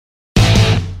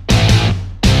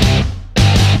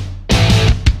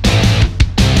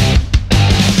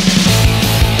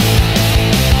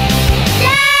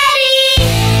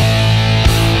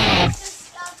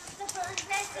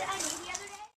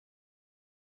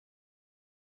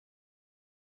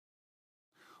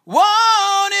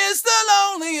One is the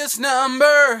loneliest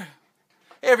number.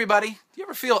 Hey everybody, do you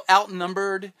ever feel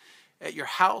outnumbered at your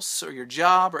house or your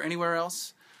job or anywhere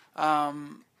else?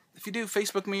 If you do,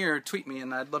 Facebook me or tweet me,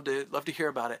 and I'd love to hear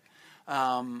about it.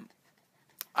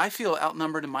 I feel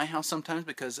outnumbered in my house sometimes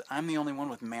because I'm the only one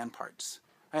with man parts.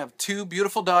 I have two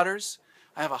beautiful daughters,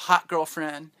 I have a hot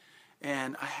girlfriend,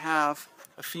 and I have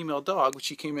a female dog, which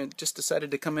she just decided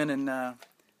to come in and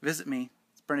visit me.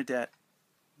 It's Bernadette.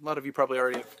 A lot of you probably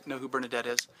already know who Bernadette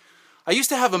is. I used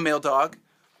to have a male dog,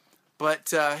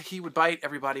 but he would bite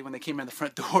everybody when they came in the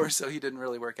front door, so he didn't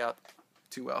really work out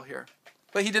too well here.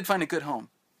 But he did find a good home.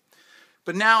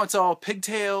 But now it's all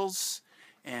pigtails,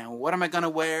 and what am I going to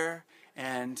wear,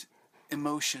 and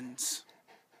emotions.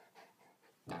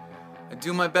 I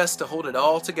do my best to hold it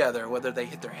all together, whether they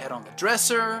hit their head on the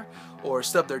dresser, or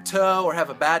stub their toe, or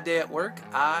have a bad day at work.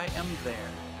 I am there.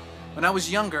 When I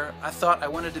was younger, I thought I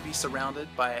wanted to be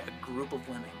surrounded by a group of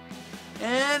women.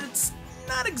 And it's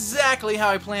not exactly how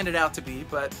I planned it out to be,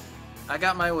 but I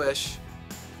got my wish.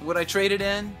 Would I trade it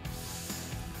in?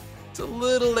 It's a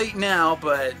little late now,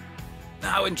 but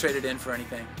I wouldn't trade it in for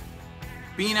anything.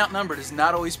 Being outnumbered is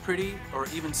not always pretty, or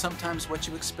even sometimes what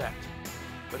you expect,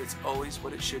 but it's always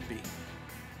what it should be.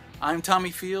 I'm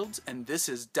Tommy Fields, and this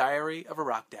is Diary of a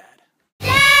Rock Dad.